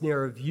beyond this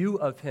narrow view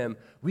of Him,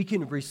 we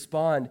can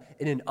respond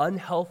in an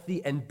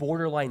unhealthy and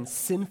borderline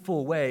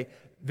sinful way,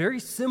 very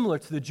similar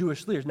to the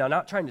Jewish leaders. Now,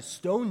 not trying to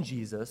stone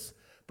Jesus,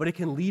 but it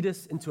can lead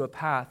us into a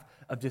path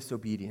of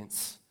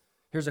disobedience.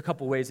 Here's a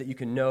couple ways that you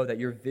can know that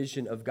your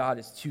vision of God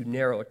is too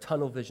narrow, a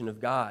tunnel vision of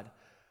God.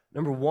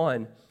 Number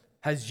one,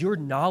 has your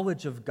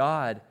knowledge of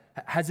God,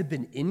 has it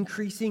been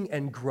increasing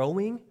and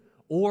growing?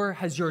 Or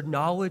has your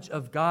knowledge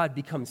of God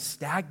become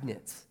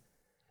stagnant?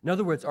 In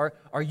other words, are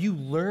you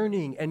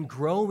learning and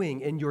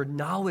growing in your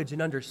knowledge and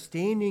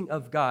understanding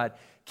of God,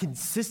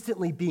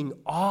 consistently being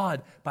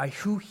awed by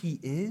who He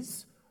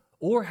is?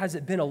 Or has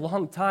it been a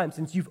long time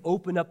since you've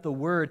opened up the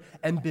Word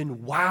and been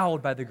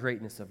wowed by the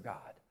greatness of God?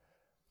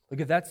 Look,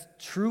 if that's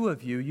true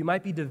of you, you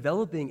might be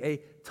developing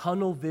a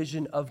tunnel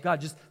vision of God,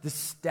 just the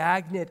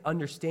stagnant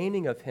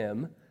understanding of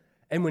Him.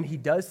 And when He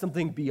does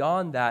something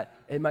beyond that,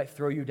 it might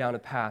throw you down a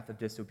path of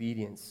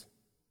disobedience.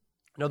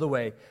 Another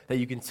way that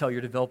you can tell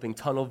you're developing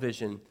tunnel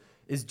vision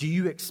is, do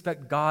you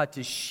expect God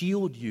to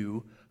shield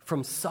you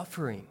from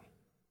suffering?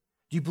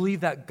 Do you believe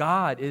that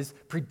God is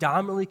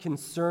predominantly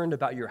concerned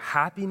about your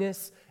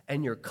happiness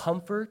and your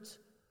comfort?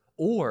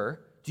 Or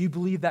do you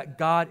believe that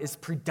God is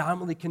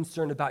predominantly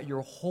concerned about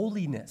your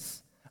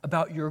holiness,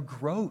 about your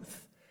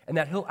growth, and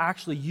that He'll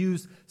actually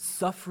use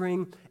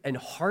suffering and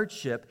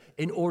hardship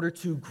in order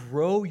to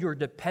grow your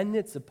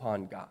dependence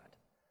upon God?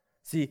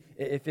 See,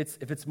 if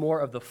it's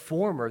more of the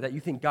former, that you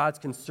think God's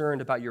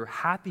concerned about your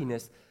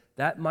happiness,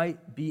 that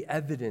might be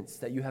evidence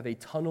that you have a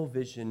tunnel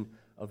vision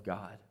of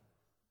God.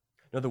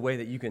 Another way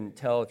that you can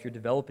tell if you're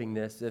developing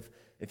this,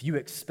 if you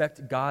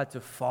expect God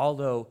to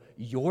follow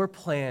your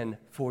plan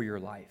for your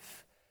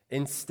life,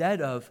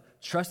 instead of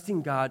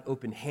trusting God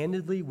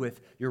open-handedly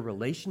with your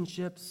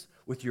relationships,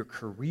 with your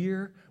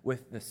career,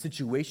 with the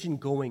situation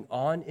going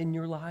on in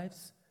your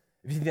lives.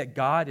 If you think that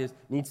God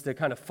needs to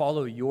kind of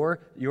follow your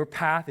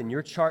path and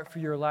your chart for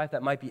your life,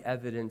 that might be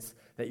evidence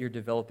that you're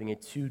developing a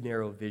too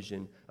narrow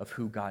vision of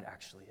who God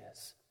actually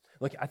is.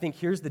 Look, I think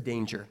here's the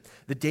danger.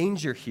 The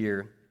danger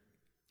here,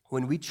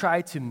 when we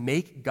try to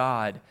make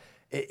God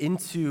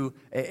into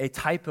a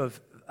type of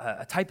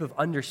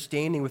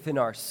understanding within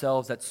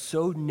ourselves that's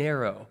so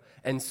narrow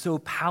and so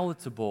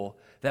palatable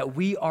that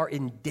we are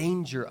in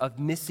danger of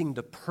missing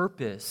the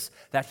purpose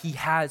that He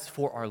has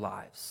for our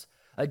lives.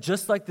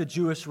 Just like the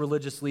Jewish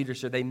religious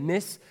leadership, they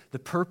miss the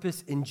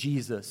purpose in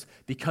Jesus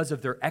because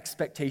of their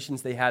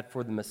expectations they had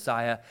for the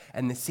Messiah,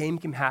 and the same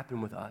can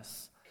happen with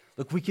us.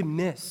 Look, we can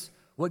miss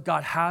what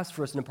God has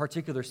for us in a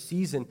particular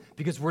season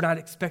because we're not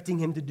expecting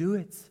Him to do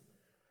it.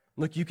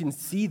 Look, you can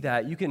see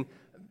that. You can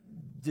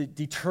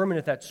determine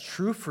if that's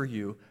true for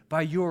you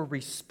by your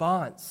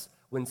response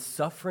when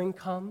suffering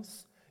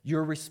comes,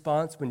 your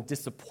response when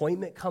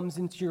disappointment comes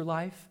into your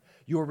life,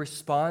 your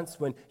response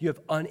when you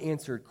have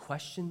unanswered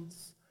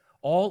questions.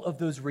 All of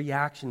those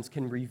reactions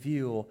can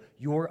reveal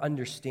your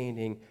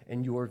understanding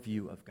and your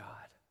view of God.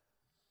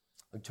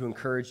 To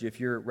encourage you, if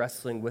you're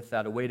wrestling with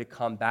that, a way to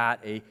combat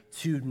a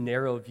too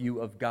narrow view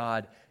of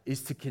God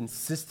is to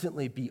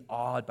consistently be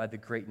awed by the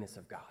greatness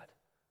of God.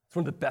 It's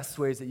one of the best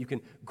ways that you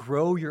can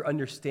grow your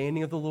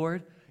understanding of the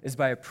Lord is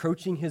by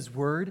approaching His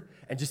Word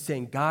and just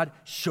saying, God,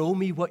 show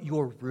me what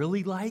you're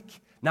really like,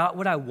 not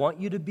what I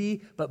want you to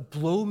be, but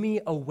blow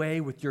me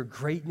away with your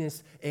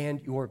greatness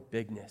and your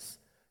bigness.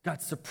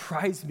 God,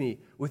 surprise me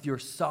with your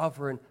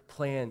sovereign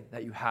plan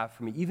that you have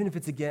for me, even if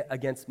it's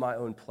against my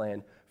own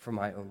plan for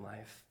my own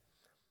life.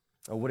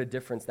 Oh, what a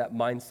difference that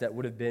mindset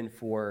would have been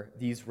for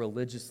these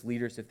religious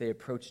leaders if they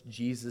approached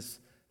Jesus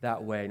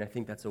that way. And I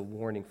think that's a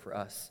warning for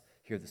us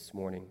here this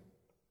morning.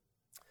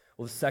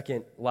 Well, the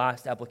second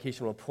last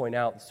application we'll point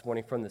out this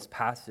morning from this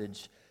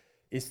passage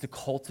is to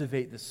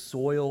cultivate the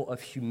soil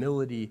of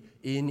humility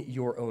in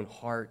your own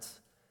heart.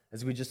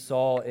 As we just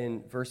saw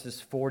in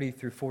verses 40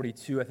 through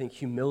 42, I think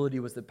humility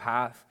was the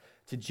path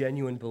to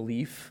genuine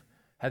belief,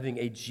 having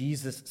a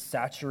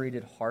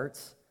Jesus-saturated heart.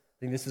 I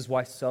think this is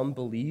why some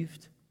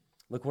believed.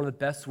 Look, one of the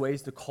best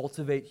ways to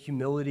cultivate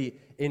humility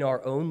in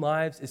our own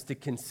lives is to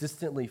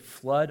consistently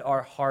flood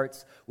our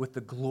hearts with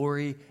the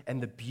glory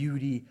and the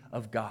beauty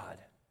of God.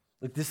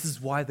 Look, this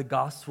is why the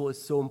gospel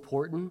is so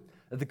important.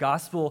 The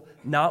gospel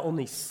not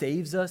only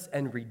saves us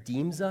and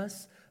redeems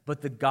us,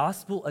 but the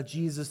gospel of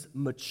Jesus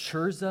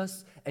matures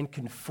us and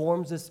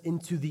conforms us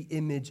into the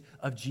image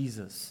of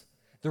Jesus.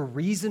 The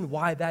reason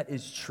why that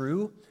is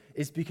true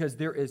is because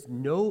there is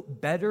no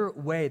better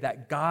way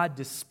that God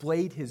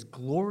displayed his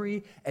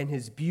glory and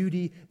his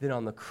beauty than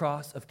on the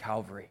cross of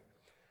Calvary.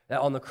 That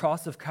on the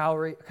cross of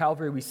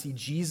Calvary, we see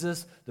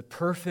Jesus, the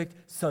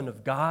perfect Son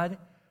of God,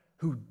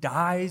 who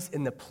dies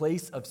in the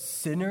place of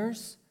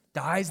sinners,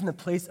 dies in the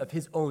place of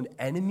his own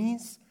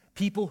enemies,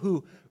 people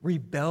who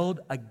rebelled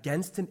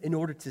against him in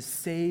order to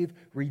save,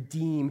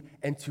 redeem,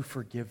 and to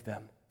forgive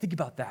them. Think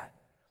about that.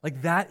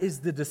 Like, that is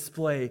the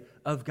display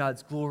of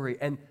God's glory.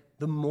 And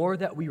the more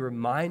that we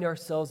remind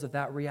ourselves of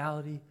that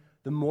reality,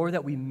 the more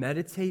that we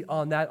meditate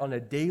on that on a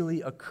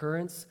daily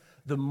occurrence,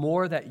 the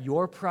more that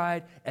your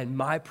pride and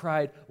my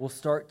pride will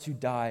start to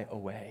die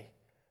away.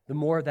 The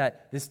more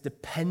that this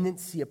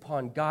dependency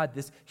upon God,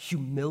 this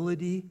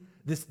humility,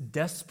 this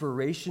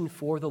desperation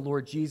for the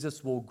Lord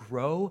Jesus will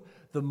grow,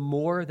 the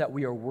more that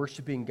we are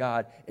worshiping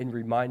God and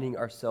reminding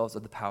ourselves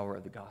of the power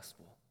of the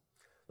gospel.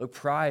 Look,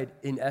 pride,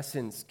 in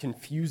essence,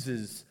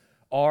 confuses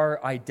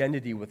our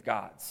identity with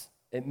God's.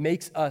 It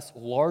makes us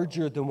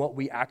larger than what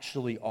we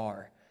actually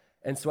are.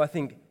 And so I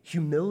think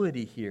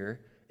humility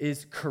here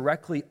is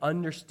correctly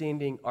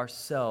understanding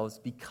ourselves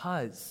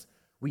because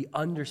we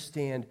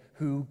understand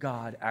who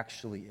God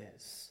actually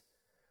is.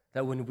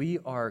 That when we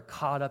are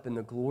caught up in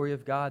the glory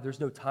of God,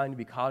 there's no time to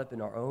be caught up in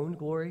our own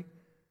glory.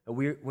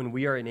 When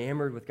we are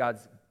enamored with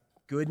God's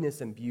goodness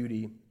and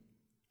beauty,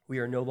 we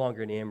are no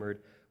longer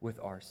enamored with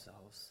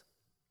ourselves.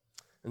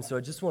 And so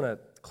I just want to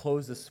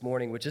close this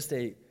morning with just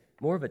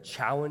more of a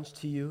challenge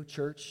to you,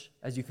 church,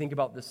 as you think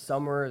about this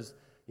summer. As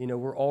you know,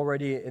 we're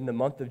already in the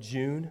month of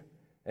June,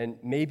 and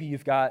maybe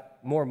you've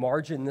got more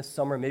margin this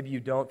summer, maybe you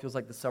don't. It feels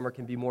like the summer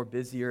can be more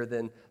busier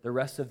than the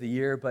rest of the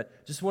year,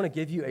 but just want to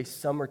give you a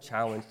summer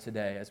challenge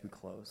today as we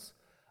close.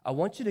 I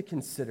want you to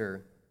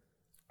consider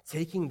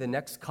taking the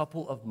next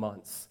couple of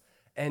months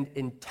and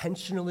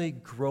intentionally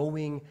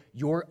growing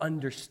your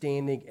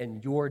understanding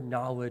and your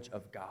knowledge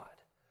of God.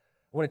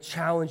 I want to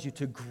challenge you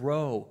to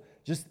grow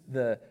just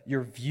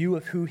your view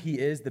of who he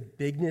is, the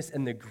bigness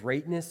and the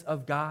greatness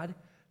of God,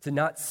 to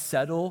not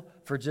settle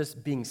for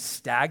just being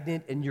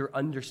stagnant in your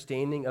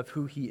understanding of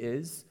who he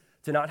is,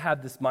 to not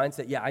have this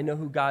mindset, yeah, I know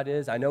who God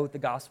is, I know what the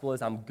gospel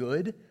is, I'm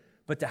good,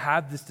 but to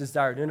have this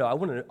desire, no, I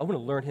want to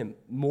learn him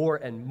more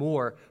and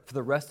more for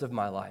the rest of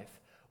my life.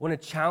 I want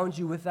to challenge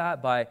you with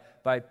that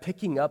by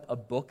picking up a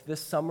book this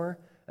summer,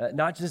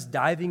 not just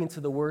diving into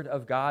the Word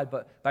of God,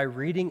 but by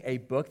reading a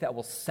book that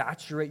will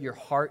saturate your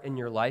heart and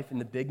your life in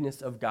the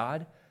bigness of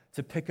God.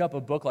 To pick up a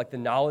book like The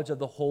Knowledge of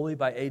the Holy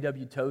by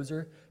A.W.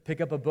 Tozer,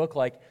 pick up a book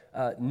like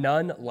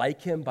None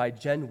Like Him by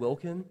Jen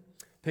Wilkin,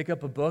 pick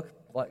up a book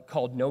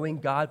called Knowing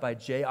God by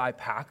J.I.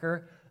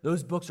 Packer.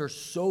 Those books are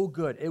so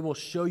good. It will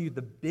show you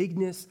the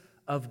bigness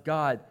of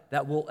God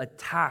that will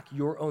attack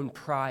your own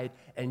pride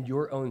and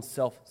your own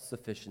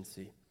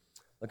self-sufficiency.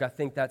 Look, I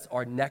think that's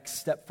our next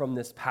step from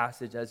this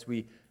passage as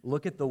we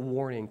look at the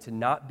warning to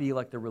not be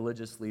like the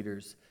religious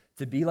leaders,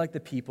 to be like the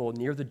people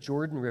near the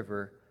Jordan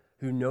River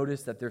who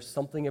notice that there's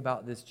something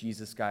about this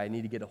Jesus guy I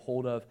need to get a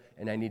hold of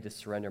and I need to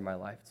surrender my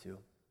life to.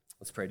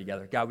 Let's pray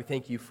together. God, we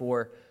thank you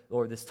for,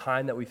 Lord, this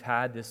time that we've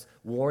had, this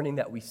warning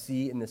that we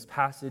see in this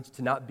passage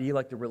to not be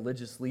like the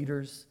religious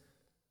leaders.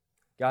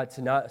 God,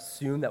 to not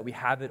assume that we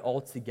have it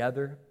all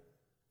together.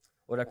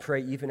 Lord, I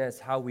pray even as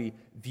how we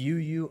view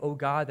you, oh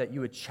God, that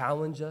you would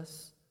challenge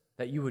us,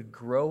 that you would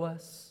grow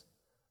us.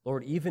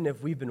 Lord, even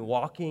if we've been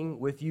walking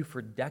with you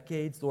for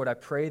decades, Lord, I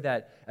pray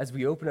that as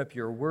we open up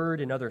your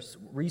word and other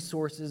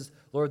resources,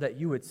 Lord, that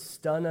you would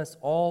stun us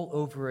all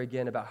over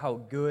again about how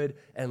good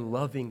and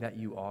loving that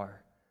you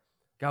are.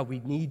 God,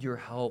 we need your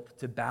help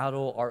to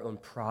battle our own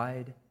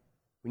pride.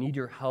 We need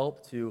your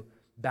help to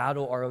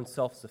battle our own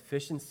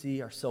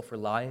self-sufficiency, our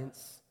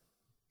self-reliance.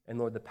 And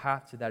Lord, the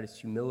path to that is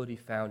humility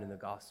found in the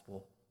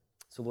gospel.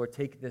 So Lord,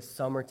 take this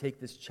summer, take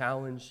this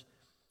challenge,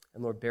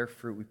 and Lord, bear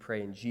fruit, we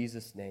pray in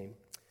Jesus' name.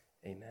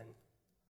 Amen.